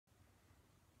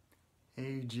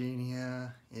Hey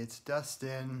Eugenia, it's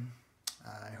Dustin.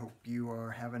 I hope you are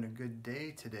having a good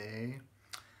day today.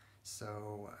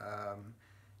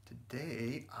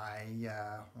 Today I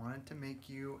wanted to make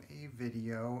you a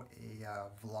video, a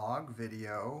vlog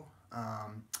video. I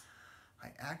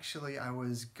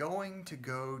was going to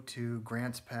go to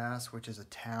Grants Pass, which is a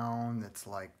town that's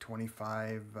like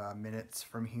 25 minutes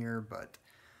from here, but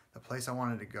the place I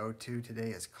wanted to go to today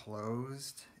is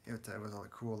closed. It was a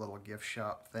cool little gift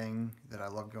shop thing that I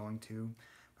love going to,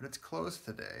 but it's closed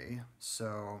today,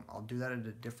 so I'll do that at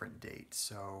a different date.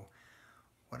 So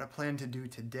what I plan to do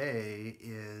today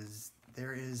is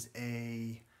there is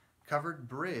a covered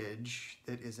bridge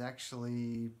that is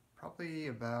actually probably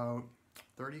about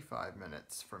 35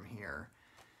 minutes from here.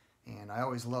 And I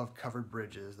always love covered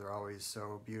bridges. They're always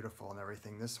so beautiful and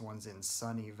everything. This one's in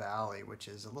Sunny Valley, which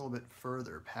is a little bit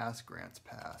further past Grants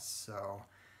Pass. So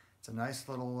it's a nice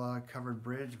little covered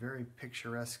bridge, very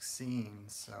picturesque scene.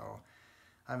 So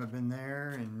I haven't been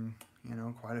there in,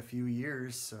 quite a few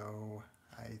years. So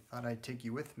I thought I'd take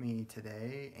you with me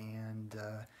today and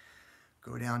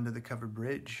go down to the covered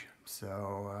bridge.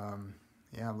 So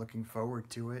yeah, I'm looking forward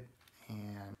to it.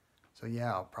 And so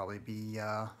yeah, I'll probably be,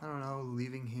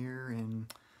 leaving here in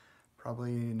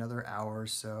probably another hour or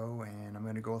so, and I'm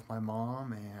gonna go with my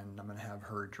mom, and I'm gonna have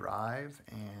her drive,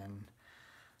 and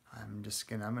I'm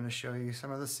gonna show you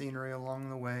some of the scenery along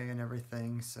the way and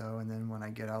everything. So, and then when I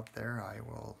get out there, I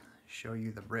will show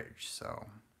you the bridge. So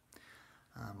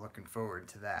I'm looking forward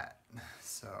to that.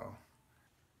 So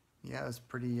yeah, it was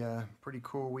pretty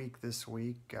cool week this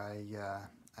week. I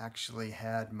actually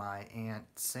had my Aunt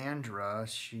Sandra.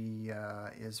 She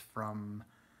is from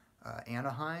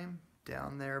Anaheim,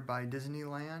 down there by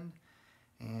Disneyland,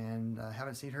 and I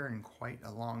haven't seen her in quite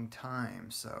a long time.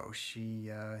 So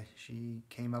she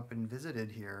came up and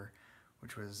visited here,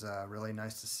 which was really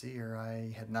nice to see her.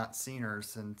 I had not seen her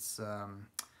since I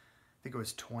think it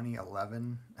was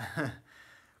 2011.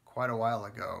 Quite a while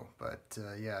ago, but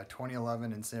yeah,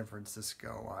 2011 in San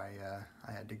Francisco, I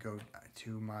had to go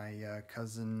to my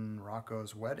cousin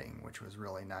Rocco's wedding, which was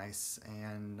really nice,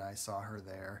 and I saw her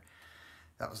there.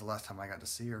 That was the last time I got to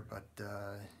see her, but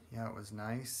yeah, it was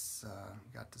nice.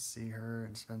 Got to see her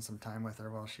and spend some time with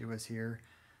her while she was here.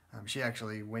 She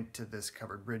actually went to this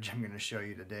covered bridge I'm going to show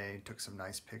you today, took some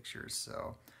nice pictures,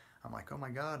 so I'm like, oh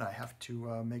my god, I have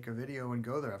to make a video and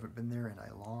go there. I haven't been there in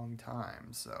a long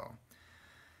time, so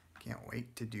can't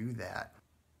wait to do that.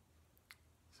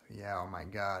 So yeah, oh my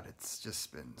god, it's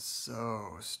just been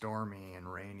so stormy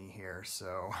and rainy here.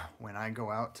 So when I go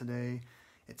out today,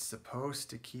 it's supposed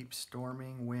to keep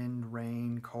storming, wind,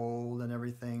 rain, cold, and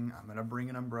everything. I'm gonna bring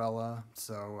an umbrella,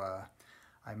 so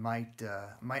I might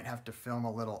have to film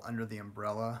a little under the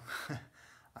umbrella.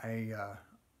 I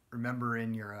remember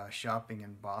in your shopping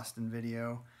in Boston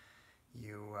video,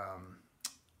 you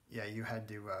had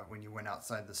to, when you went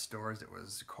outside the stores, it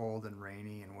was cold and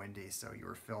rainy and windy, so you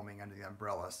were filming under the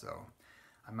umbrella. So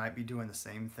I might be doing the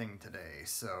same thing today.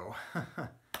 So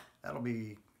that'll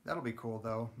be cool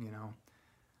though.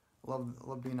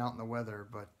 Love being out in the weather,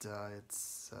 but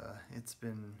it's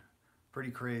been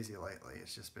pretty crazy lately.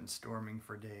 It's just been storming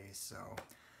for days. So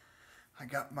I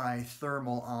got my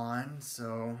thermal on.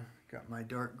 So got my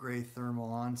dark gray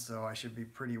thermal on. So I should be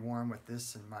pretty warm with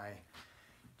this in my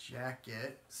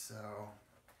jacket. So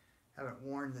haven't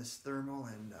worn this thermal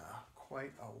in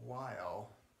quite a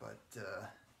while, but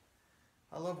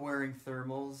I love wearing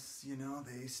thermals.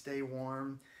 They stay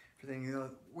warm. Everything.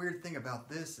 The weird thing about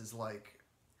this is like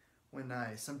when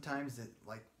sometimes it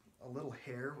like a little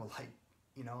hair will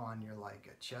on your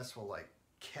chest will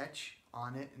catch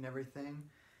on it and everything,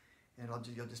 and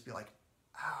you'll just be like,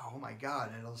 ow, oh my god,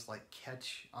 and it'll just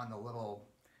catch on the little,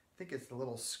 I think it's the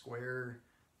little square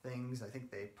things. I think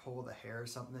they pull the hair or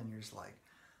something, and you're just like,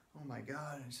 oh my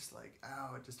god, and it's just like,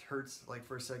 ow, it just hurts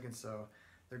for a second. So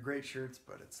they're great shirts,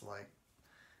 but it's like,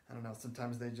 I don't know,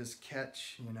 sometimes they just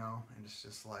catch, and it's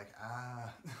just like,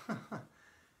 ah.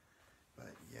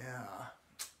 But yeah,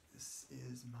 this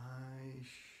is my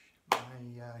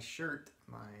shirt,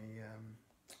 my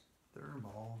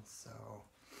thermal, so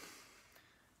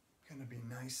gonna be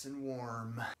nice and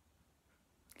warm.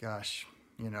 Gosh,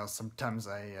 sometimes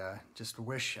I just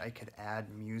wish I could add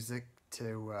music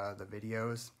to the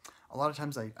videos. A lot of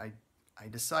times I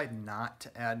decide not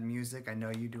to add music. I know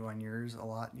you do on yours a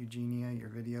lot, Eugenia, your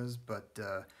videos, but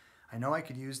I know I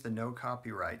could use the no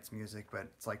copyrights music, but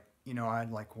it's like,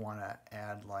 I'd want to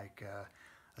add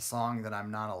a song that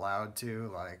I'm not allowed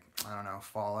to, I don't know,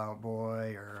 Fall Out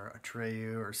Boy or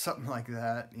Atreyu or something like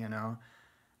that,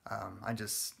 I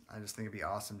just think it'd be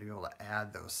awesome to be able to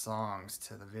add those songs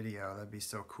to the video. That'd be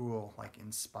so cool,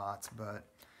 in spots. But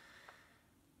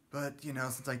But, you know,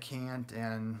 since I can't,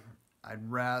 and I'd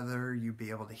rather you be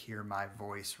able to hear my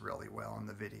voice really well in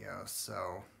the video.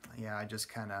 So, yeah, I just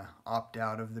kind of opt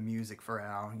out of the music for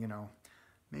now, you know.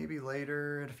 Maybe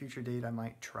later at a future date I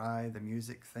might try the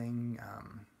music thing.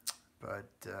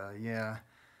 Yeah,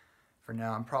 for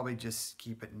now I'm probably just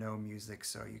keep it no music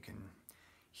so you can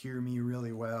hear me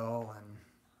really well and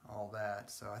all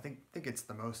that. So I think it's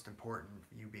the most important,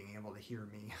 you being able to hear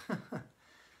me.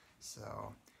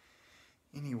 So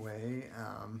anyway,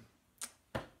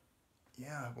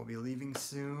 yeah, we'll be leaving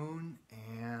soon,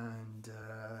 and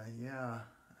yeah,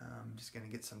 I'm just gonna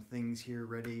get some things here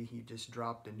ready. He just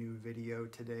dropped a new video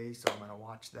today, so I'm gonna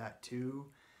watch that too,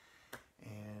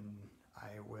 and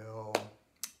I will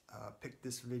pick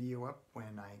this video up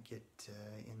when I get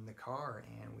in the car,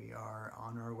 and we are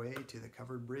on our way to the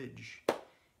covered bridge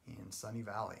in Sunny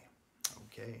Valley.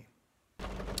 Okay.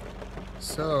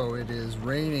 So it is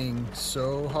raining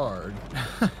so hard.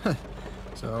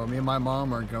 So me and my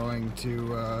mom are going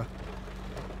to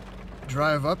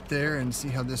drive up there and see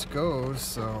how this goes.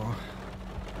 So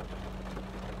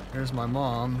there's my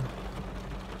mom.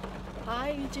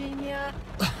 Hi, Eugenia.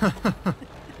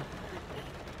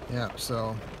 Yeah,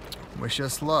 so wish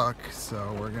us luck.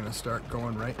 So we're gonna start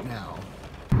going right now.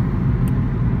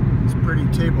 It's pretty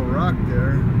Table Rock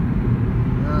there.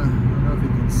 I don't know if you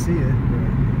can see it, but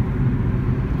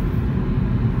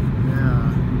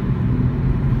yeah.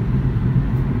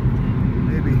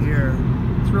 Maybe here.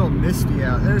 It's real misty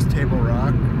out. There's Table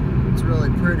Rock. It's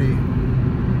really pretty.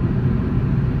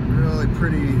 Really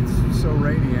pretty. It's so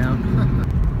rainy out.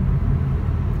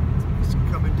 It's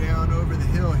coming down over the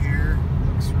hill here.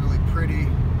 Looks really pretty.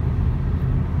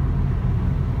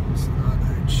 Just thought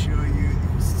I'd show you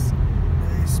these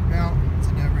nice mountains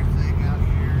and everything out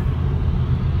here.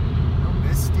 Real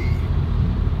misty.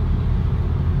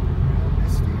 Real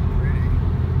misty and pretty.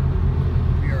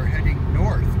 We are heading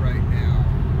north right now.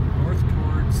 North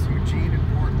towards Eugenia and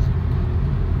Portland.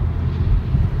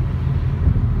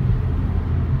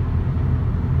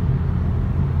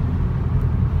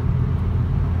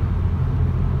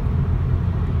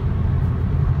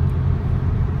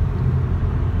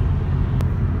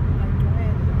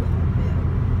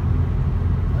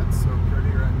 That's so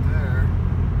pretty right there.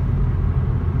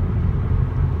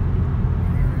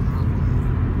 Very lovely.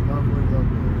 Lovely,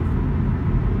 lovely.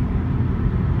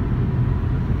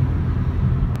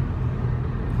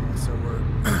 So we're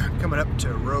coming up to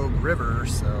Rogue River,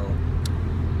 so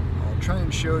I'll try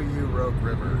and show you Rogue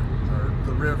River, or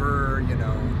the river, you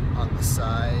know, on the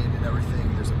side and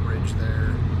everything. There's a bridge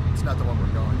there. It's not the one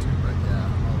we're going to, but yeah,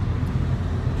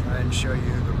 I'll try and show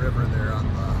you the river there on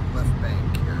the left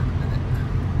bank here in a minute.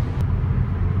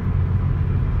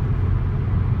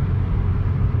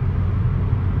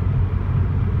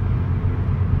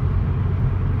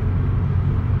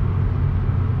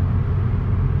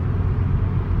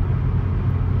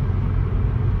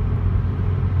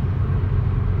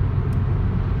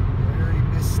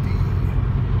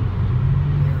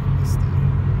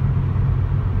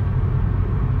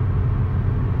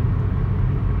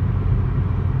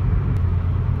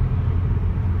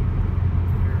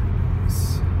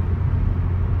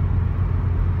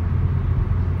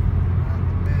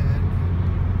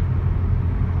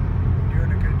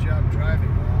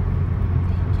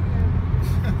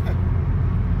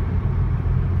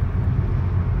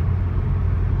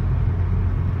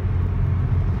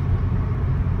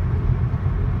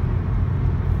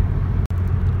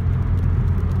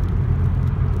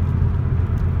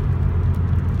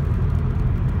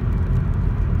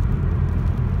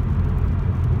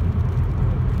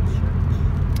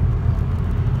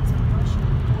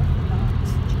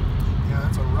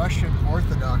 Russian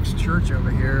Orthodox church over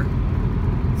here.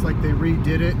 It's like they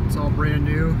redid it. It's all brand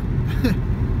new.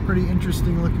 Pretty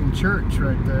interesting looking church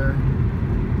right there.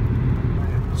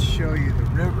 I'll show you the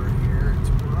river here. It's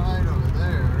right over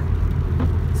there.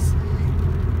 Let's see.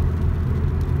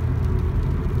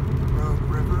 Rogue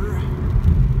River.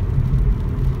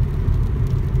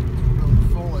 It's really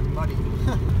full and muddy.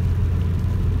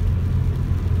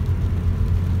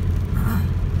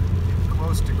 Getting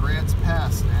close to Grants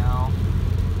Pass now.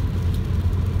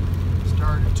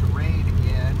 Started to rain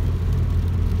again.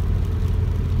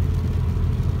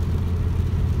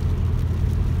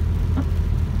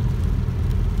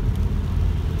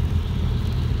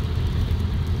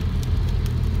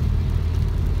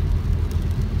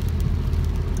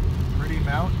 Pretty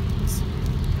mountains.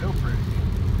 Real pretty.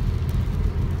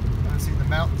 I haven't seen the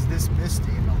mountains this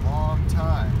misty in a long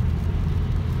time.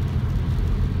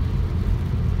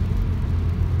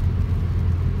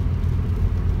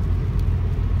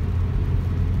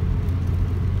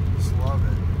 Love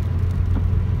it.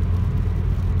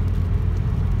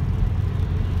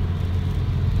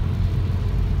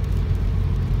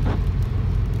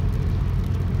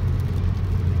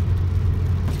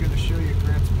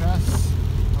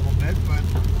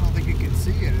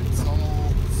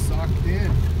 locked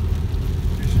in.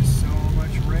 There's just so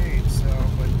much rain,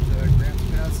 but Grants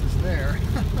Pass is there.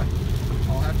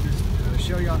 I'll have to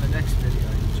show you on the next video,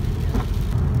 Eugenia.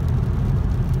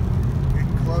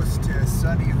 Getting close to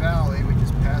Sunny Valley. We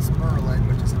just passed Merlin,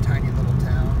 which is a tiny little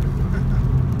town.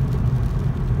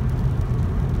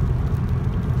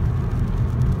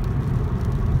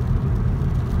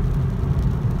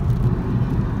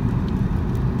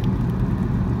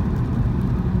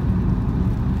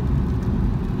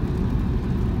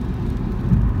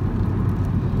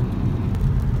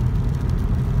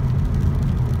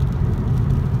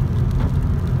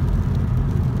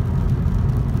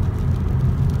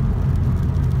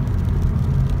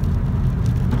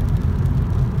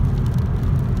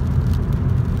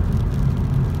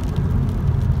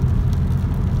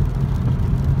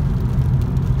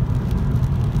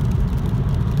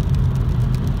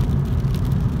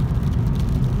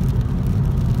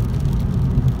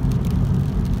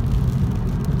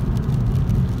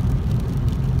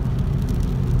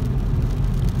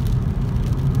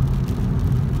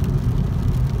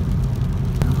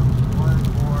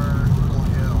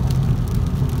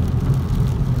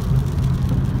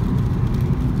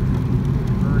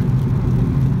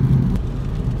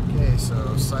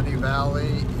 Sunny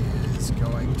Valley is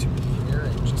going to be here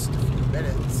in just a few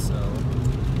minutes, so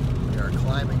we are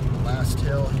climbing the last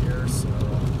hill here, so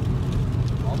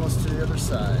almost to the other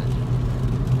side.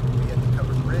 We hit the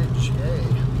covered bridge, yay!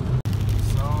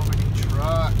 So many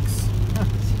trucks,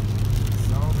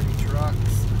 so many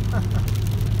trucks.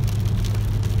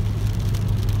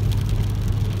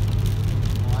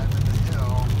 Climbing the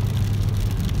hill.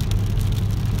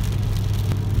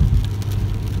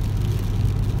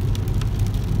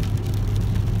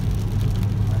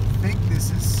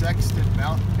 This is Sexton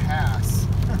Mountain Pass.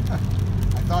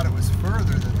 I thought it was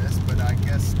further than this, but I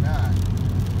guess not.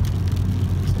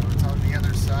 So it's on the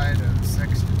other side of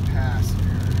Sexton Pass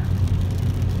here.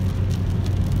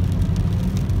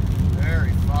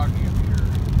 Very foggy up here.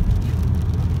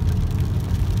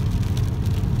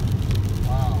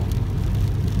 Wow.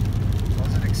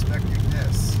 Wasn't expecting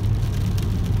this.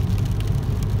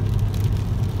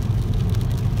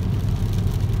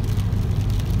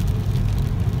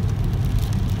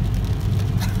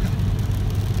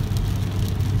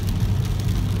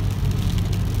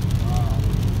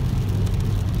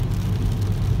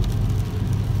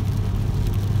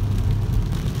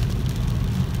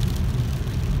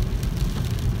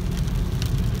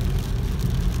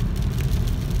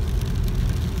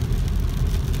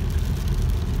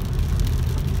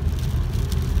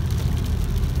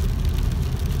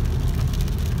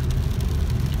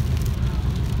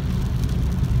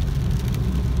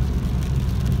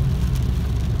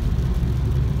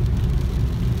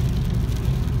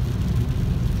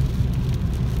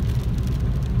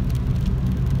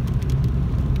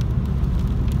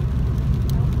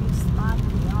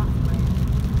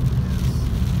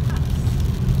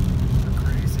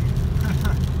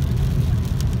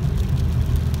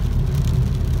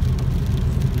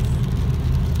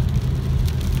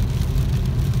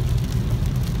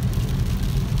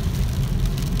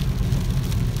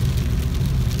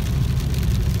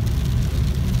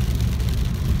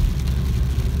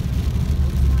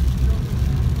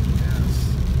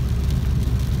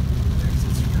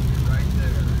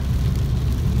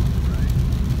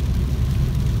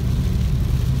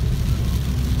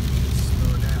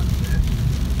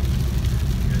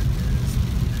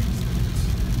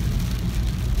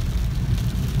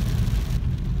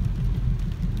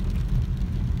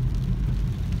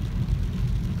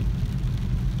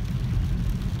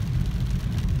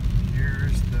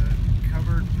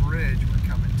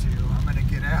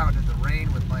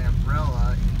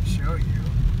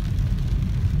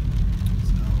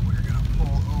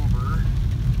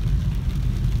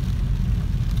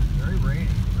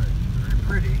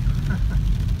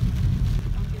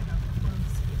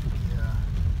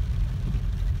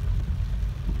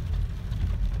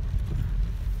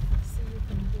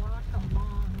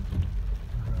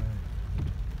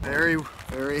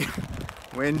 Very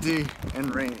windy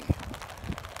and rainy.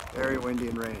 Very windy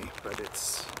and rainy, but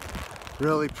it's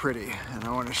really pretty, and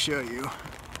I want to show you.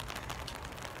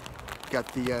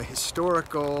 Got the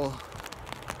historical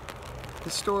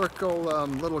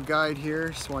little guide here.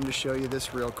 Just wanted to show you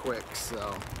this real quick.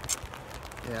 So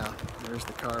yeah, there's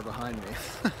the car behind me.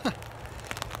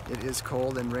 It is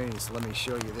cold and rainy, so let me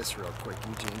show you this real quick,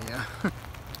 Eugenia.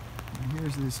 And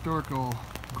here's the historical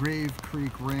Grave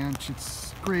Creek Ranch.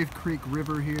 It's Grave Creek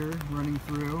River here running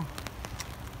through.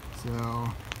 So,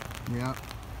 yeah.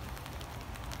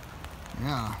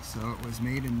 Yeah, so it was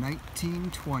made in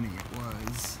 1920, it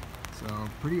was. So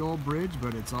pretty old bridge,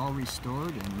 but it's all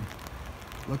restored and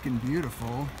looking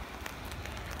beautiful.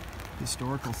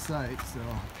 Historical site, so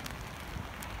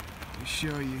I'll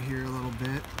show you here a little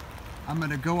bit. I'm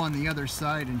gonna go on the other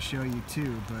side and show you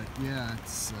too, but yeah,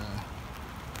 it's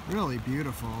really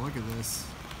beautiful. Look at this.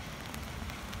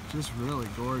 Just really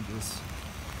gorgeous.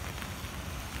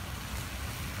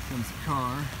 Comes the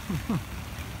car.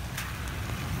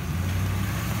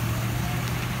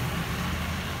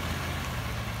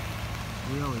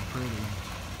 Really pretty.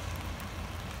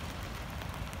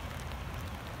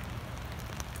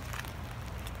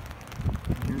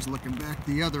 Here's looking back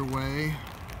the other way.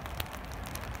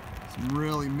 Some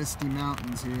really misty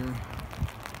mountains here.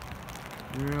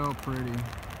 Real pretty.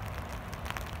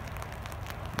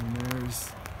 And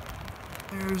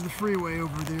there's the freeway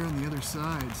over there on the other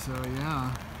side, so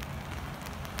yeah.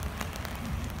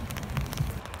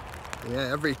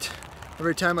 Yeah,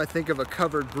 every time I think of a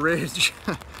covered bridge,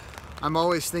 I'm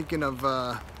always thinking of,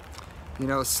 you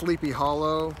know, Sleepy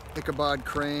Hollow, Ichabod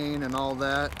Crane and all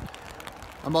that.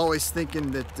 I'm always thinking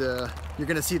that you're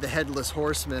gonna see the Headless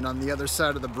Horseman on the other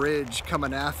side of the bridge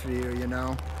coming after you, you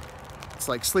know. It's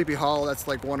like Sleepy Hollow, that's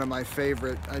like one of my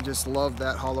favorite. I just love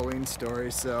that Halloween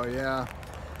story, so yeah.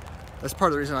 That's part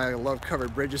of the reason I love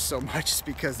covered bridges so much, is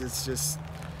because it's just,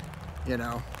 you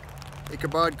know,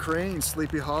 Ichabod Crane,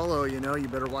 Sleepy Hollow, you know, you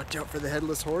better watch out for the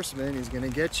Headless Horseman, he's gonna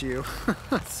get you.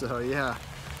 So yeah.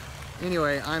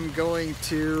 Anyway, I'm going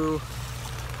to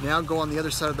now go on the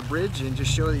other side of the bridge and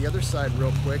just show the other side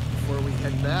real quick before we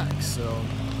head back. So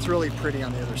it's really pretty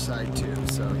on the other side too.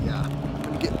 So yeah,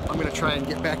 I'm gonna try and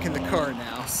get back in the car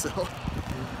now. So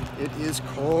it is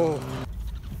cold.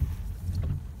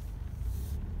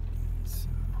 So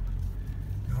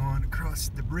going across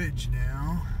the bridge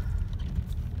now.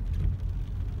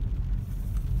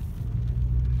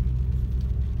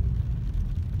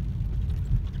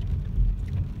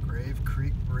 Grave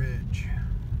Creek Bridge.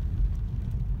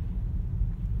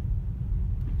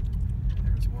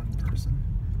 There's one person.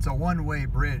 It's a one-way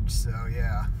bridge, so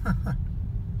yeah. We're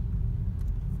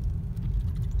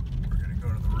gonna go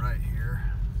to the right here.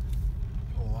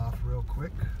 Pull off real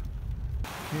quick.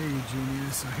 Okay,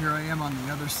 Eugenia, so here I am on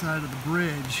the other side of the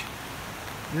bridge.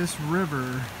 This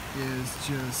river is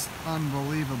just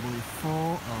unbelievably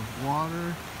full of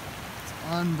water. It's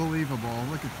unbelievable.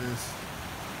 Look at this.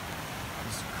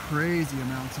 Just crazy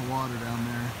amounts of water down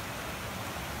there.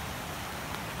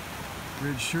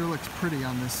 Bridge sure looks pretty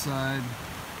on this side.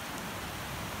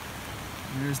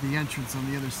 And there's the entrance on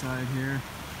the other side here.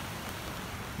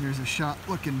 There's a shot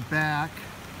looking back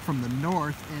from the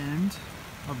north end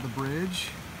of the bridge.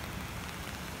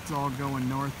 It's all going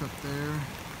north up there.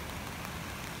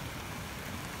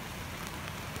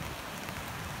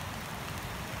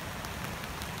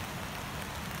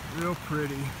 Real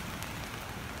pretty.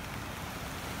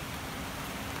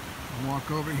 I'll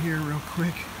walk over here real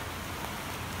quick.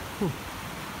 Whew.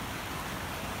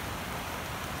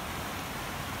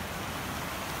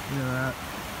 Look at that.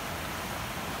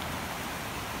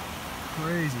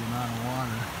 Crazy amount of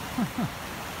water.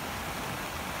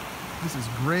 This is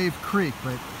Grave Creek,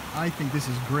 but I think this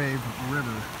is Grave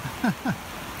River.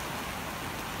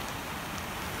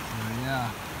 So yeah,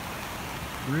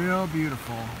 real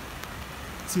beautiful.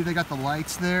 See, they got the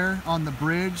lights there on the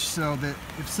bridge, so that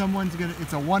if someone's gonna,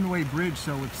 it's a one-way bridge,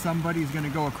 so if somebody's gonna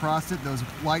go across it, those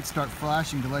lights start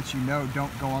flashing to let you know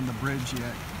don't go on the bridge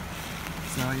yet.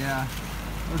 So yeah,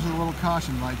 those are the little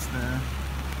caution lights there.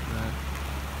 But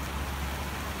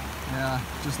yeah,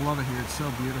 just love it here. It's so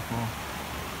beautiful.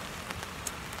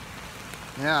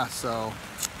 Yeah, so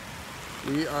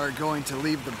we are going to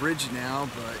leave the bridge now,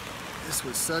 but this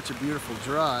was such a beautiful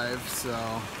drive,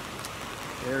 so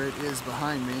there it is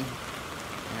behind me.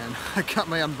 And I got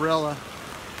my umbrella.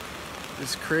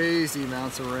 Just crazy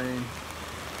amounts of rain.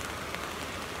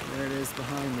 There it is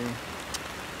behind me.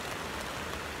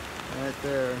 Right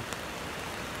there.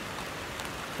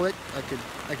 Click,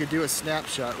 I could do a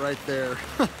snapshot right there.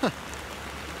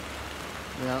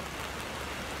 Yeah.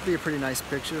 Be a pretty nice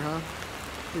picture, huh?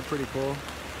 Be pretty cool.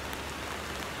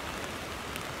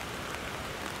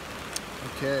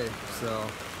 Okay, so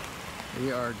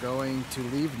we are going to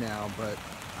leave now, but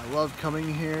I love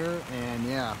coming here, and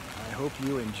yeah, I hope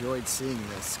you enjoyed seeing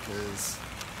this, because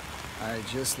I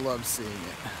just love seeing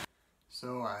it.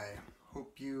 So I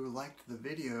hope you liked the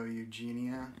video,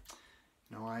 Eugenia.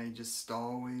 You know, I just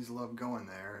always love going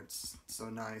there. It's so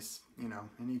nice, you know,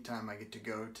 anytime I get to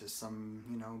go to some,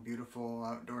 you know, beautiful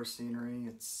outdoor scenery,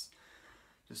 it's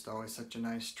just always such a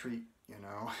nice treat, you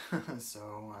know.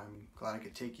 So I'm glad I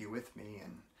could take you with me,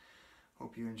 and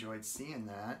hope you enjoyed seeing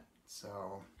that.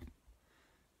 So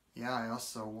Yeah, I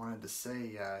also wanted to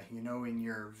say, in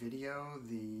your video,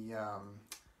 the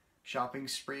shopping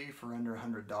spree for under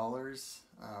 $100,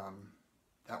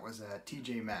 that was at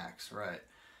TJ Maxx, right?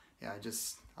 Yeah,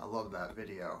 I love that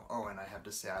video. Oh, and I have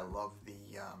to say, I love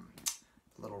the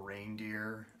little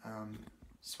reindeer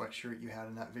sweatshirt you had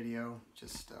in that video.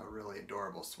 Just a really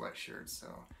adorable sweatshirt. So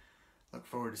look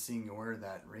forward to seeing you wear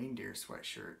that reindeer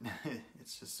sweatshirt.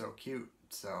 It's just so cute.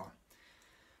 So,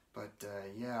 but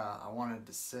yeah, I wanted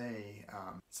to say,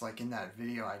 it's like in that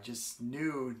video, I just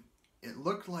knew it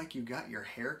looked like you got your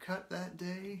hair cut that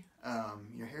day.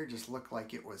 Your hair just looked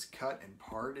like it was cut and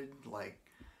parted, like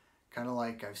kind of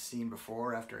like I've seen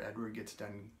before after Edward gets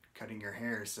done cutting your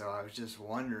hair. So I was just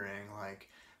wondering, like,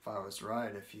 if I was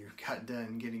right, if you got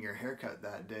done getting your hair cut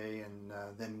that day and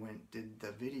then did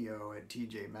the video at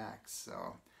TJ Maxx.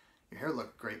 So your hair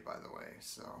looked great, by the way.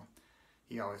 So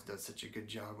he always does such a good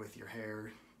job with your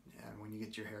hair, and when you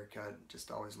get your hair cut, it just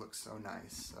always looks so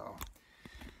nice. So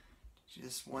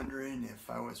just wondering if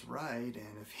I was right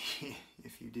and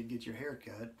if you did get your hair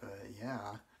cut. But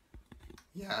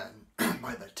yeah, and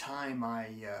by the time I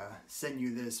send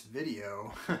you this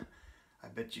video, I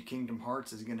bet you Kingdom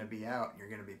Hearts is going to be out and you're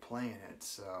going to be playing it.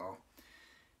 So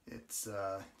it's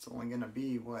only going to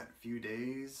be, what, a few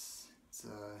days? It's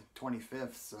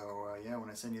 25th, so yeah, when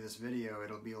I send you this video,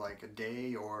 it'll be like a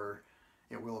day, or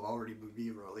it will have already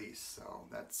be released. So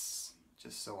that's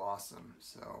just so awesome.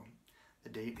 So the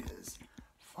date is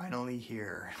finally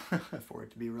here for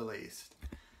it to be released.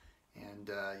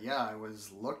 And yeah, I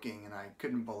was looking and I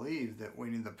couldn't believe that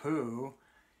Winnie the Pooh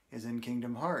is in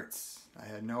Kingdom Hearts. I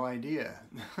had no idea.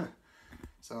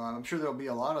 So I'm sure there'll be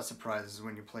a lot of surprises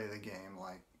when you play the game,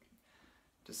 like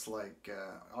just like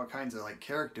all kinds of like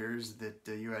characters that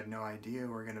you had no idea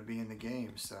were going to be in the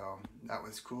game. So that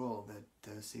was cool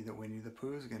to see that Winnie the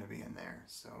Pooh is going to be in there.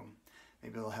 So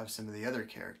maybe they'll have some of the other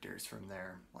characters from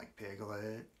there, like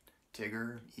Piglet,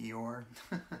 Tigger, Eeyore.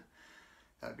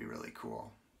 That'd be really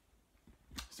cool.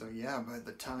 So yeah, by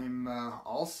the time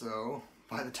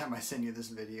I send you this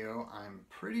video, I'm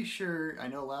pretty sure, I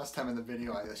know last time in the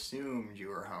video I assumed you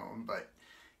were home, but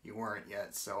you weren't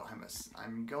yet, so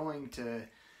I'm going to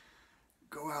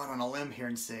go out on a limb here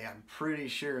and say I'm pretty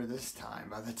sure this time,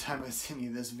 by the time I send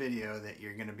you this video, that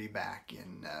you're going to be back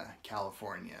in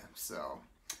California. So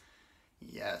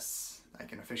yes, I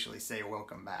can officially say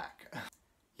welcome back.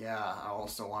 Yeah, I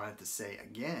also wanted to say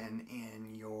again,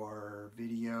 in your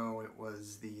video, it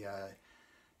was the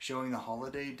showing the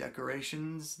holiday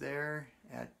decorations there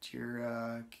at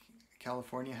your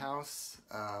California house.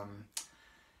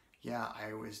 Yeah,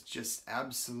 I was just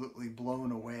absolutely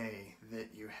blown away that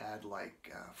you had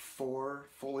like 4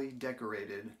 fully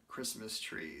decorated Christmas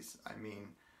trees. I mean,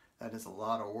 that is a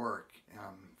lot of work.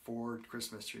 4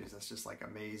 Christmas trees, that's just like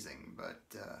amazing. But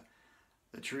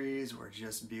the trees were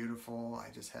just beautiful. I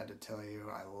just had to tell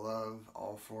you, I love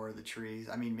all 4 of the trees.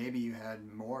 I mean, maybe you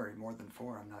had more than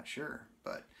 4, I'm not sure.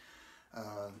 But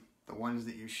the ones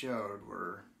that you showed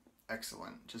were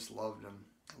excellent. Just loved them.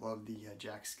 Loved the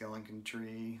Jack Skellington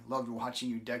tree. Loved watching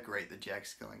you decorate the Jack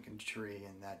Skellington tree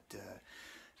in that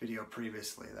video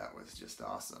previously. That was just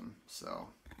awesome. So,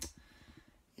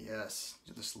 yes,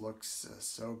 it just looks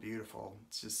so beautiful.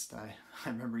 It's just, I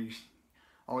remember you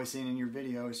always saying in your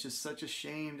video, it's just such a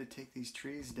shame to take these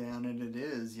trees down, and it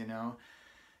is, you know.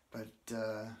 But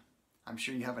I'm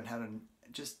sure you haven't had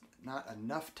just not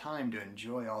enough time to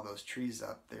enjoy all those trees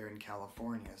up there in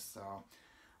California. So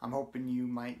I'm hoping you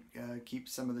might keep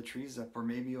some of the trees up, or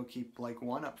maybe you'll keep like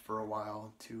one up for a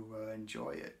while to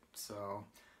enjoy it. So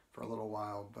for a little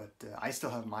while, but I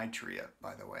still have my tree up,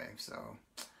 by the way. So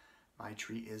my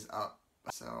tree is up.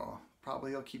 So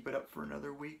probably I'll keep it up for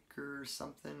another week or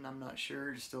something. I'm not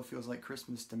sure. It still feels like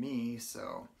Christmas to me.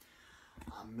 So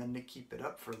I'm going to keep it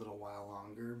up for a little while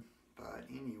longer. But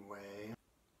anyway,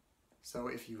 so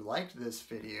if you liked this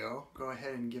video, go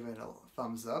ahead and give it a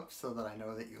thumbs up so that I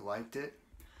know that you liked it.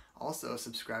 Also,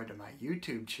 subscribe to my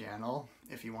YouTube channel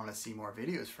if you want to see more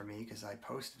videos from me, because I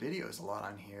post videos a lot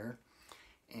on here.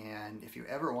 And if you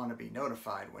ever want to be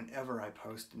notified whenever I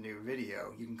post a new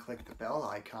video, you can click the bell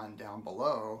icon down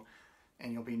below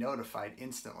and you'll be notified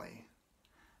instantly.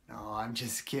 No, I'm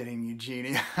just kidding,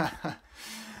 Eugenia.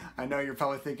 I know you're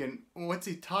probably thinking, what's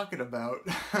he talking about?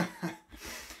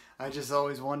 I just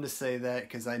always wanted to say that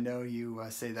because I know you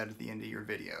say that at the end of your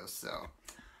videos, so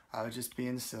I was just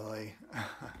being silly.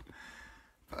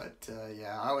 But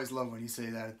yeah, I always love when you say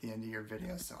that at the end of your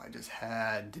video, so I just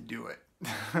had to do it.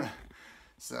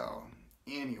 So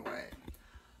anyway,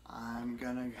 I'm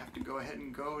gonna have to go ahead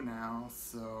and go now,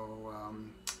 so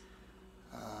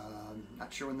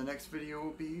Not sure when the next video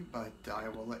will be, but I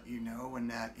will let you know when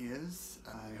that is.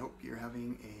 I hope you're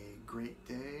having a great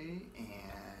day,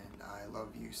 and I love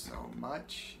you so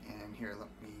much. And here, let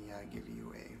me give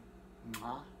you a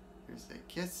mwah. Here's a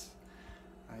kiss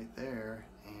right there,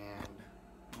 and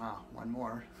one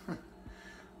more.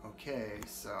 Okay,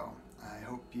 so I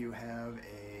hope you have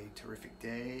a terrific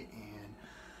day, and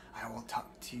I will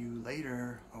talk to you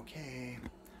later. Okay,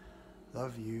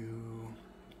 love you.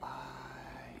 Bye.